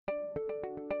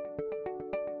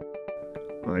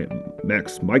I am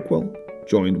Max Mikewell,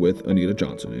 joined with Anita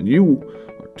Johnson, and you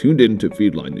are tuned in to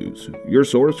Feedline News, your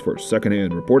source for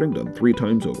secondhand reporting done 3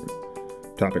 times over.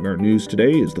 Topping our news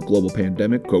today is the global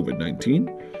pandemic, COVID-19.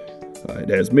 It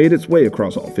has made its way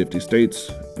across all 50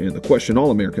 states, and the question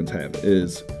all Americans have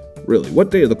is, really, what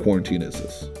day of the quarantine is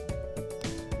this?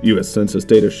 U.S. Census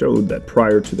data showed that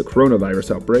prior to the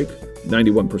coronavirus outbreak,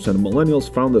 91% of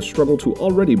millennials found the struggle to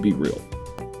already be real.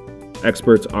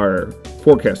 Experts are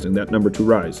forecasting that number to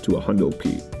rise to a hundo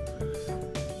P.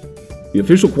 The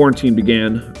official quarantine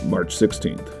began March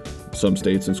 16th. Some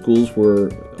states and schools were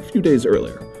a few days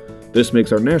earlier. This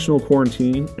makes our national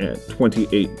quarantine at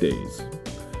 28 days.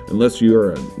 Unless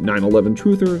you're a 9/11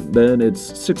 truther, then it's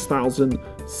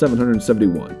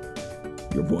 6,771.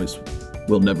 Your voice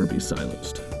will never be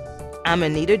silenced. I'm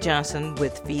Anita Johnson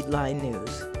with Feedline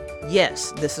News.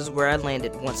 Yes, this is where I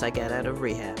landed once I got out of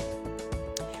rehab.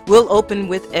 We'll open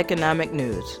with economic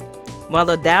news. While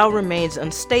the Dow remains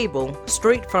unstable,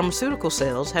 straight pharmaceutical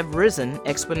sales have risen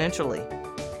exponentially,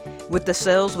 with the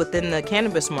sales within the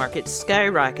cannabis market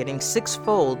skyrocketing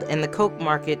 6-fold and the coke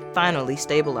market finally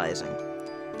stabilizing.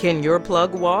 Can your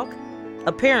plug walk?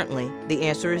 Apparently, the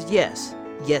answer is yes.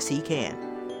 Yes, he can.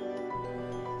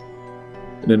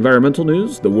 In environmental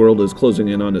news, the world is closing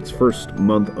in on its first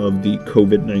month of the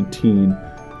COVID-19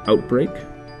 outbreak.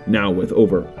 Now, with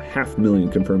over 500,000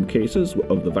 confirmed cases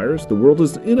of the virus, the world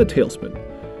is in a tailspin.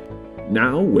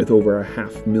 Now, with over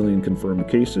 500,000 confirmed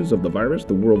cases of the virus,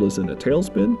 the world is in a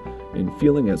tailspin and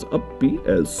feeling as upbeat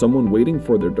as someone waiting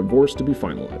for their divorce to be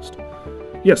finalized.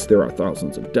 Yes, there are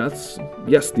thousands of deaths.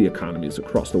 Yes, the economies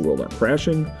across the world are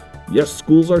crashing. Yes,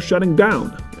 schools are shutting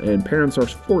down, and parents are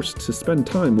forced to spend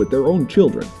time with their own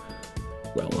children.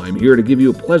 Well, I'm here to give you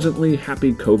a pleasantly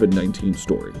happy COVID-19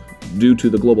 story. Due to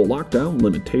the global lockdown,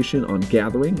 limitation on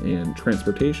gathering and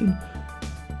transportation,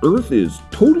 Earth is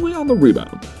totally on the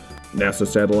rebound. NASA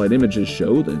satellite images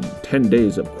show that in 10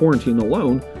 days of quarantine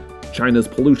alone, China's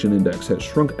pollution index has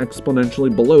shrunk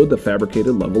exponentially below the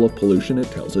fabricated level of pollution it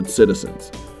tells its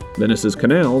citizens. Venice's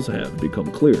canals have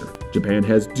become clear. Japan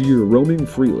has deer roaming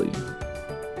freely.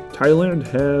 Thailand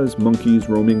has monkeys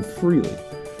roaming freely.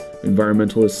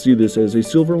 Environmentalists see this as a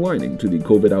silver lining to the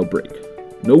COVID outbreak.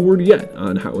 No word yet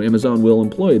on how Amazon will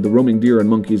employ the roaming deer and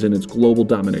monkeys in its global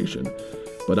domination,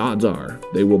 but odds are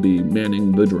they will be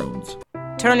manning the drones.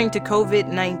 Turning to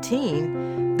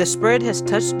COVID-19, the spread has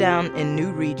touched down in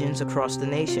new regions across the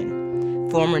nation.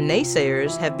 Former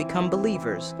naysayers have become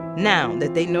believers now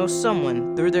that they know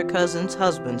someone through their cousin's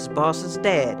husband's boss's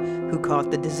dad who caught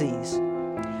the disease.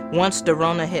 Once the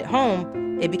Rona hit home,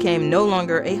 it became no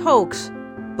longer a hoax,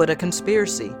 but a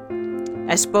conspiracy.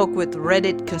 I spoke with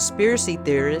Reddit conspiracy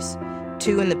theorists,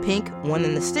 2 in the pink, 1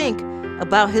 in the stink,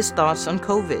 about his thoughts on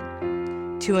COVID.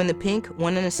 2 in the pink,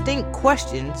 1 in the stink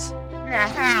questions.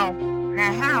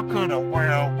 Now how could a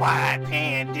worldwide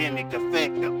pandemic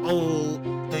affect the old,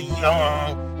 the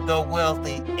young, the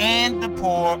wealthy, and the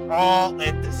poor all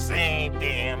at the same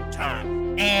damn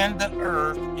time? And the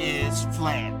earth is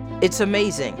flat. It's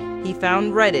amazing. He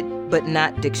found Reddit, but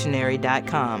not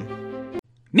dictionary.com.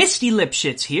 Misty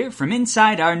Lipschitz here from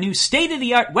inside our new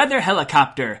state-of-the-art weather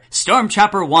helicopter, Storm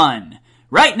Chopper 1.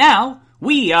 Right now,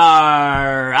 we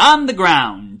are on the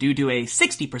ground due to a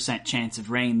 60% chance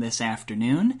of rain this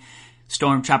afternoon.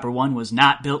 Storm Chopper 1 was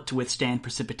not built to withstand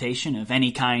precipitation of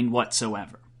any kind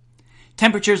whatsoever.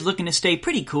 Temperatures looking to stay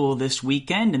pretty cool this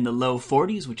weekend in the low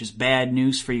 40s, which is bad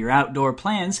news for your outdoor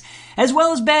plans, as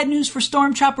well as bad news for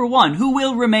Storm Chopper 1, who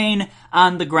will remain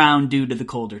on the ground due to the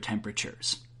colder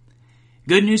temperatures.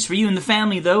 Good news for you and the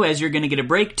family, though, as you're going to get a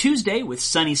break Tuesday with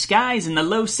sunny skies in the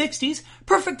low 60s,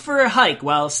 perfect for a hike,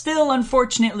 while still,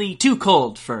 unfortunately, too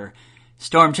cold for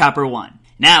Storm Chopper 1.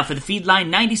 Now for the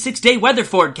Feedline 96-day weather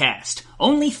forecast.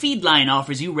 Only Feedline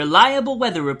offers you reliable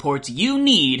weather reports you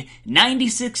need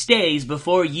 96 days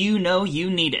before you know you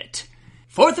need it.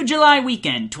 4th of July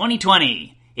weekend,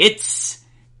 2020. It's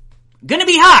gonna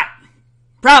be hot.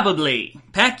 Probably.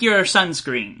 Pack your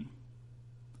sunscreen.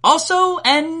 Also,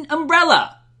 an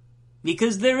umbrella,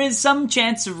 because there is some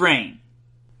chance of rain.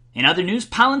 In other news,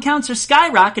 pollen counts are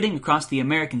skyrocketing across the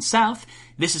American South.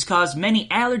 This has caused many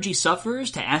allergy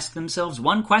sufferers to ask themselves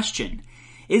one question.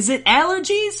 Is it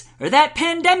allergies or that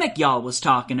pandemic y'all was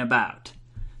talking about?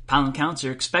 Pollen counts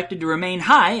are expected to remain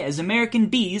high as American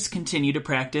bees continue to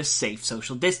practice safe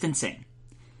social distancing.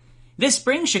 This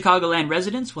spring, Chicagoland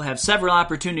residents will have several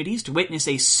opportunities to witness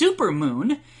a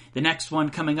supermoon, the next one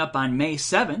coming up on May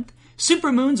 7th.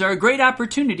 Supermoons are a great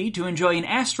opportunity to enjoy an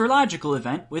astrological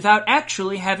event without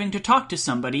actually having to talk to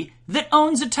somebody that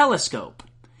owns a telescope.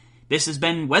 This has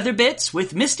been Weather Bits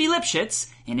with Misty Lipschitz,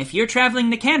 and if you're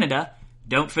traveling to Canada,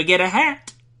 don't forget a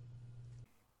hat.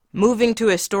 Moving to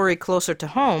a story closer to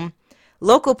home,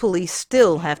 local police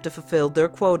still have to fulfill their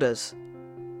quotas.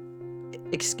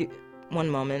 One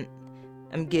moment.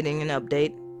 I'm getting an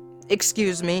update.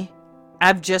 Excuse me.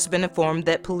 I've just been informed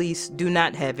that police do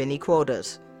not have any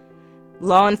quotas.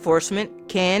 Law enforcement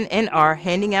can and are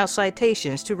handing out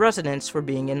citations to residents for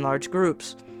being in large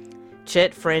groups.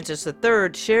 Chet Francis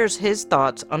III shares his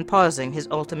thoughts on pausing his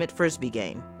ultimate frisbee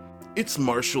game. It's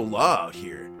martial law out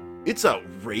here. It's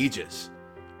outrageous.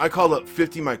 I called up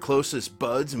 50 of my closest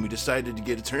buds and we decided to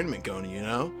get a tournament going, you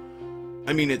know?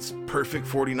 I mean, it's perfect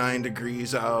 49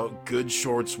 degrees out, good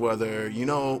shorts weather, you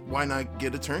know, why not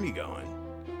get a tourney going?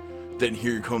 Then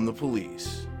here come the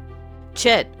police.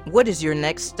 Chet, what is your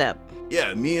next step?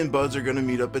 Yeah, me and buds are gonna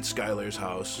meet up at Skylar's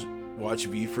house, watch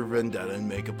V for Vendetta and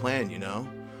make a plan, you know?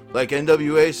 Like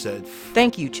NWA said.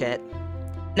 Thank you, Chet.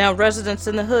 Now, residents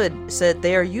in the hood said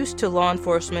they are used to law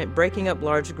enforcement breaking up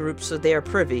large groups, so they are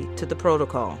privy to the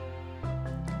protocol.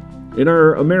 In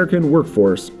our American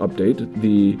workforce update,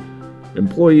 the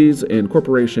employees and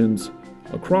corporations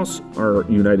across our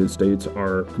United States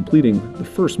are completing the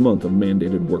first month of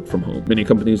mandated work from home. Many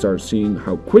companies are seeing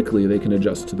how quickly they can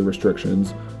adjust to the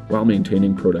restrictions while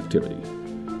maintaining productivity.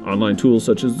 Online tools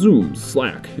such as Zoom,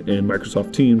 Slack, and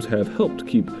Microsoft Teams have helped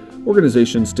keep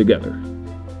organizations together.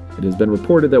 It has been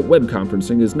reported that web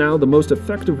conferencing is now the most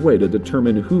effective way to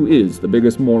determine who is the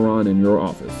biggest moron in your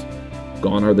office.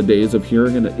 Gone are the days of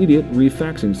hearing an idiot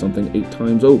refaxing something 8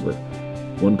 times over.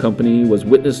 One company was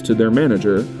witness to their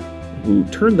manager who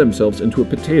turned themselves into a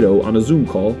potato on a Zoom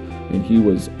call, and he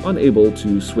was unable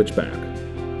to switch back.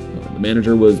 The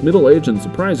manager was middle-aged and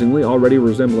surprisingly already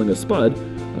resembling a spud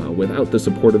without the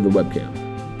support of the webcam.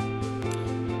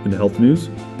 In health news,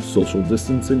 social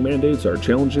distancing mandates are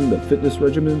challenging the fitness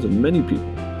regimens of many people.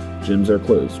 Gyms are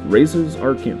closed, races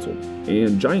are canceled,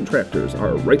 and giant tractors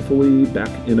are rightfully back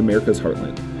in America's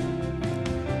heartland.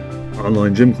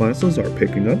 Online gym classes are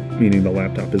picking up, meaning the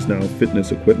laptop is now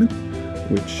fitness equipment,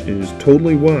 which is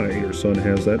totally why your son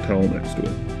has that towel next to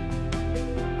it.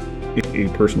 A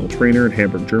personal trainer in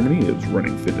Hamburg, Germany is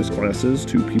running fitness classes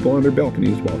to people on their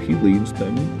balconies while he leads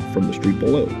them from the street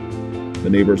below. The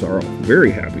neighbors are all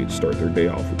very happy to start their day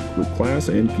off with group class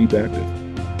and keep active.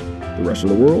 The rest of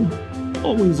the world,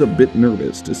 always a bit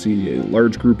nervous to see a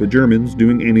large group of Germans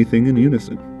doing anything in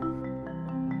unison.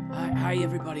 Hi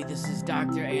everybody, this is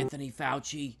Dr. Anthony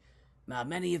Fauci.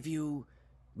 Many of you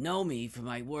know me for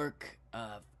my work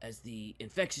as the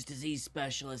infectious disease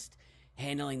specialist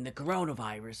handling the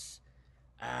coronavirus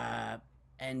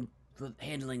and for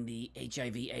handling the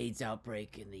HIV/AIDS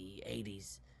outbreak in the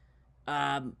 80s.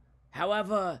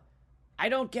 However, I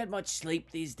don't get much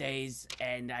sleep these days,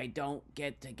 and I don't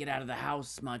get to get out of the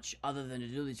house much other than to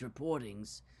do these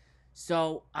reportings.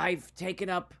 So I've taken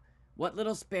up what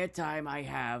little spare time I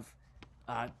have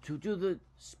to do the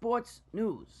sports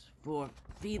news for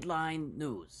Feedline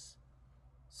News.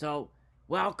 So,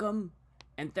 welcome,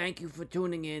 and thank you for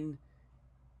tuning in.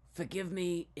 Forgive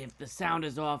me if the sound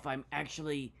is off. I'm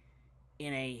actually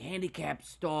in a handicapped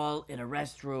stall in a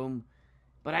restroom,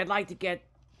 but I'd like to get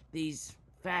these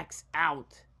facts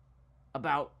out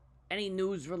about any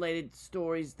news-related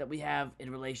stories that we have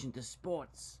in relation to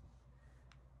sports.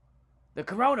 The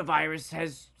coronavirus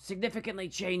has significantly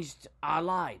changed our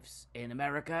lives in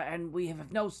America, and we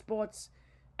have no sports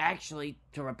actually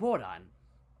to report on.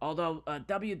 Although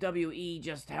WWE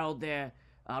just held their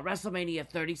WrestleMania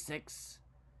 36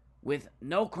 with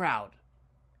no crowd.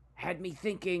 Had me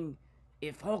thinking,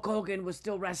 if Hulk Hogan was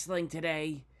still wrestling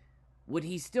today, would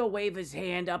he still wave his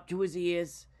hand up to his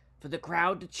ears for the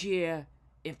crowd to cheer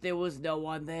if there was no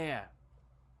one there?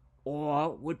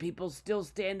 Or would people still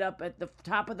stand up at the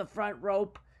top of the front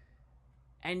rope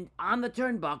and on the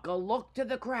turnbuckle look to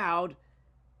the crowd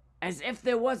as if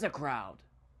there was a crowd?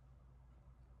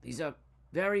 These are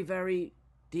very, very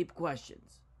deep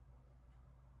questions.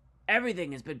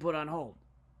 Everything has been put on hold.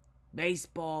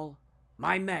 Baseball,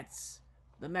 my Mets.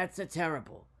 The Mets are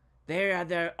terrible. They are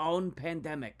their own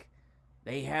pandemic.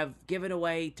 They have given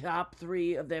away top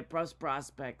 3 of their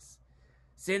prospects.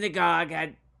 Syndergaard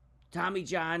had Tommy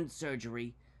John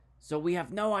surgery, so we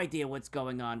have no idea what's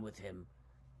going on with him.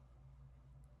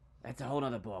 That's a whole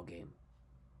other ballgame.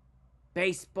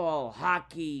 Baseball,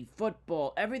 hockey,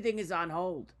 football, everything is on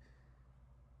hold.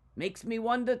 Makes me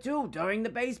wonder, too, during the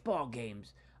baseball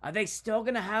games, are they still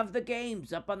going to have the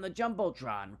games up on the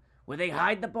Jumbotron where they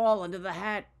hide the ball under the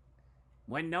hat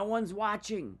when no one's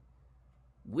watching?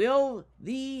 Will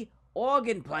the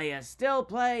organ player still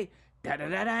play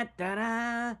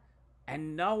da-da-da-da-da-da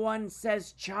and no one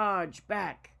says charge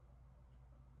back?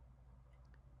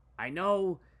 I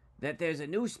know that there's a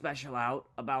new special out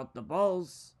about the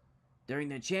Bulls. during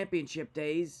the championship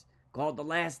days called The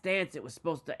Last Dance. It was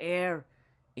supposed to air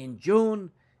in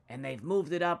June, and they've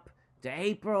moved it up to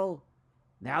April.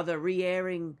 Now they're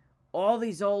re-airing all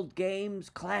these old games,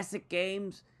 classic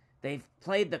games. They've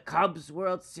played the Cubs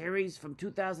World Series from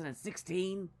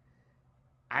 2016.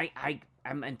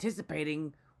 I'm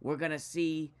anticipating we're going to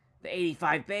see the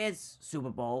 85 Bears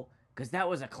Super Bowl, because that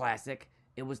was a classic.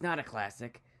 It was not a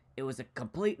classic. It was a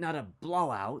complete, not a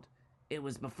blowout. It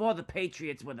was before the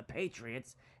Patriots were the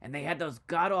Patriots, and they had those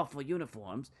god-awful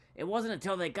uniforms. It wasn't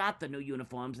until they got the new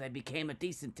uniforms they became a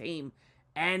decent team,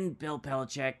 and Bill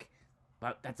Belichick,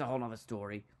 but that's a whole nother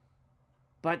story.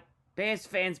 But Bears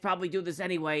fans probably do this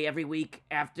anyway every week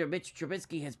after Mitch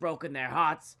Trubisky has broken their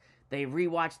hearts. They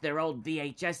rewatch their old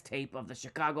VHS tape of the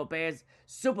Chicago Bears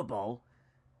Super Bowl.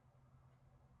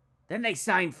 Then they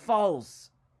sign Foles.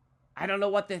 I don't know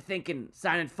what they're thinking,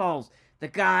 signing Foles. The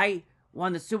guy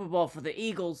won the Super Bowl for the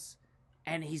Eagles,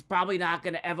 and he's probably not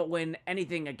going to ever win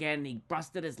anything again. He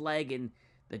busted his leg in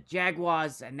the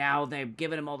Jaguars, and now they're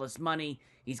giving him all this money.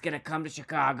 He's going to come to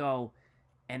Chicago,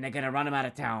 and they're going to run him out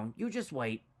of town. You just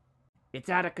wait. It's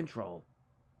out of control.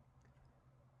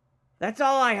 That's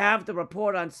all I have to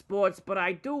report on sports, but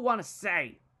I do want to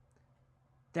say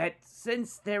that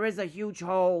since there is a huge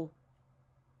hole,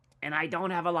 and I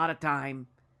don't have a lot of time,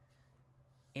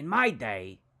 in my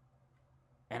day,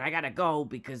 and I gotta go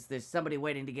because there's somebody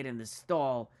waiting to get in the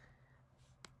stall,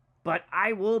 but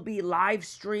I will be live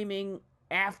streaming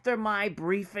after my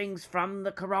briefings from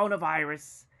the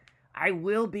coronavirus. I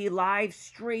will be live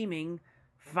streaming.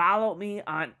 Follow me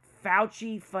on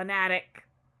Fauci Fanatic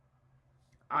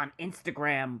on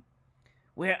Instagram,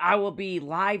 where I will be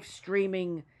live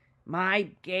streaming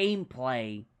my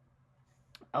gameplay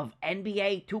of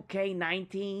NBA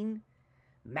 2K19,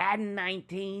 Madden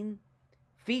 19,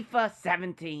 FIFA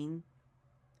 17,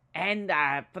 and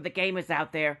for the gamers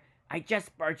out there, I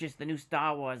just purchased the new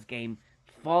Star Wars game,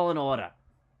 Fallen Order.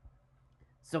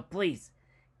 So please,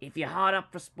 if you're hard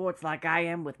up for sports like I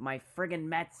am with my friggin'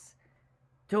 Mets,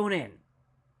 tune in.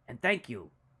 And thank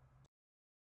you.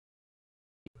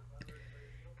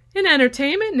 In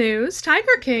entertainment news,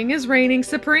 Tiger King is reigning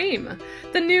supreme.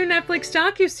 The new Netflix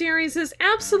docuseries is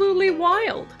absolutely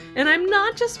wild, and I'm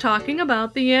not just talking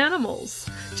about the animals.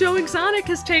 Joe Exotic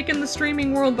has taken the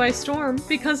streaming world by storm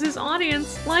because his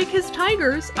audience, like his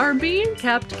tigers, are being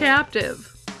kept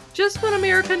captive. Just when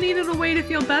America needed a way to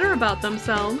feel better about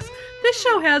themselves, this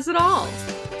show has it all.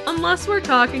 Unless we're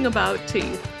talking about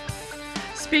teeth.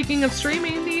 Speaking of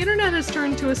streaming, the internet has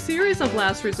turned to a series of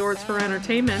last resorts for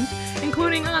entertainment,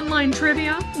 including online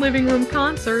trivia, living room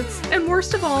concerts, and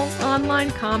worst of all,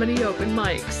 online comedy open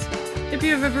mics. If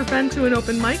you've ever been to an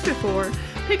open mic before,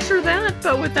 picture that,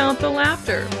 but without the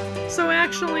laughter. So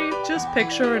actually, just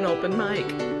picture an open mic.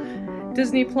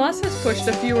 Disney Plus has pushed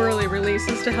a few early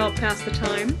releases to help pass the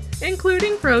time,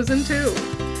 including Frozen 2.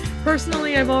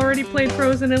 Personally, I've already played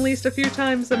Frozen at least a few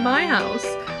times at my house,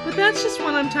 but that's just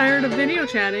when I'm tired of video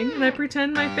chatting and I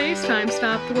pretend my FaceTime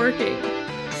stopped working.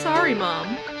 Sorry,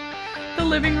 Mom. The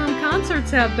living room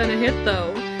concerts have been a hit,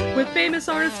 though, with famous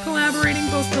artists collaborating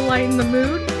both to lighten the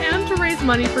mood and to raise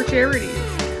money for charities,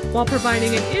 while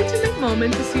providing an intimate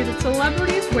moment to see that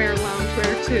celebrities wear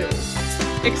loungewear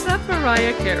too. Except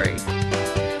Mariah Carey.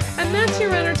 And that's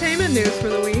your entertainment news for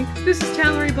the week. This is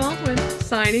Tallery Baldwin,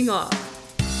 signing off.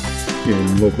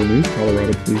 In local news,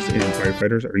 Colorado police and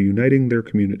firefighters are uniting their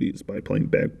communities by playing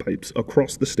bagpipes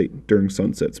across the state during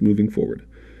sunsets moving forward.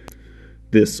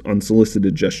 This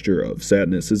unsolicited gesture of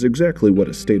sadness is exactly what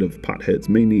a state of potheads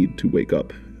may need to wake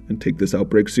up and take this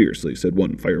outbreak seriously, said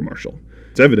one fire marshal.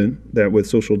 It's evident that with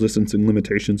social distancing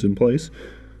limitations in place,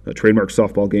 a trademark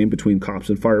softball game between cops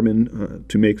and firemen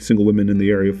to make single women in the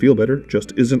area feel better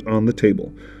just isn't on the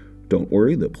table. Don't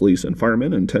worry, the police and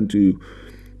firemen intend to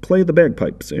play the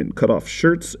bagpipes and cut off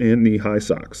shirts and knee-high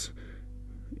socks.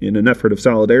 In an effort of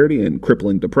solidarity and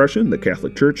crippling depression, the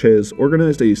Catholic Church has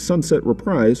organized a sunset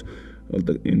reprise of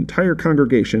the entire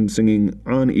congregation singing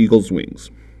On Eagle's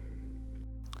Wings.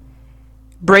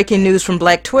 Breaking news from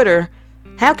Black Twitter.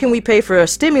 How can we pay for a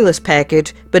stimulus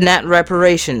package but not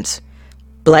reparations?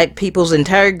 Black people's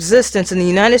entire existence in the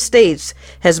United States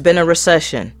has been a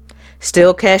recession.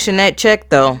 Still cashing that check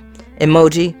though.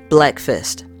 Emoji Black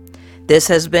Fist. This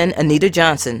has been Anita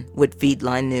Johnson with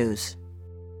Feedline News.